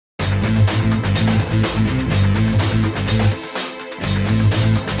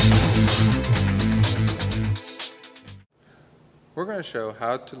We're going to show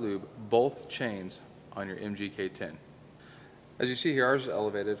how to lube both chains on your MGk10. As you see here, ours is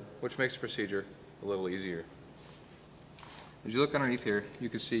elevated, which makes the procedure a little easier. As you look underneath here, you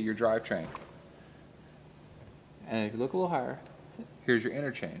can see your drivetrain. And if you look a little higher, here's your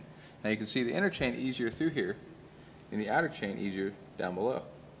inner chain. Now you can see the inner chain easier through here, and the outer chain easier down below.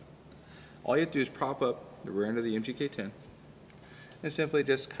 All you have to do is prop up the rear end of the MGk10 and simply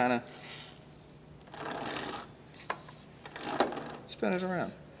just kind of spin it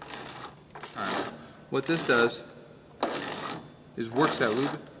around. Alright, what this does is works that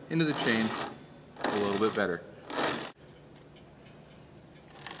lube into the chain a little bit better.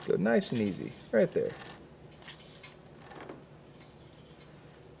 Go nice and easy, right there.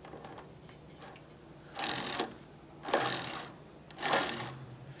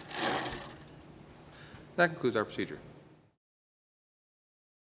 That concludes our procedure.